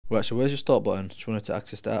Right, so where's your start button? Just wanted to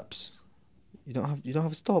access the apps. You don't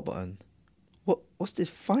have a start button. What's this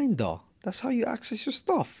Finder? That's how you access your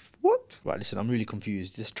stuff. What? Right, listen, I'm really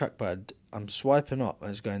confused. This trackpad, I'm swiping up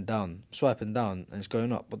and it's going down. Swiping down and it's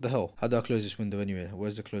going up. What the hell? How do I close this window anyway?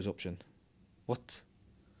 Where's the close option? What?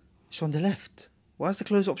 It's on the left. Why is the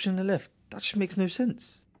close option on the left? That just makes no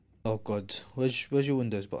sense. Oh god, where's your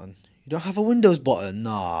Windows button? You don't have a Windows button?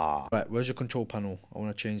 Nah. Right, where's your control panel? I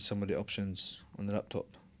want to change some of the options on the laptop.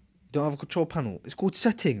 You don't have a control panel. It's called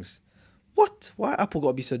settings. What? Why Apple got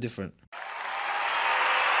to be so different?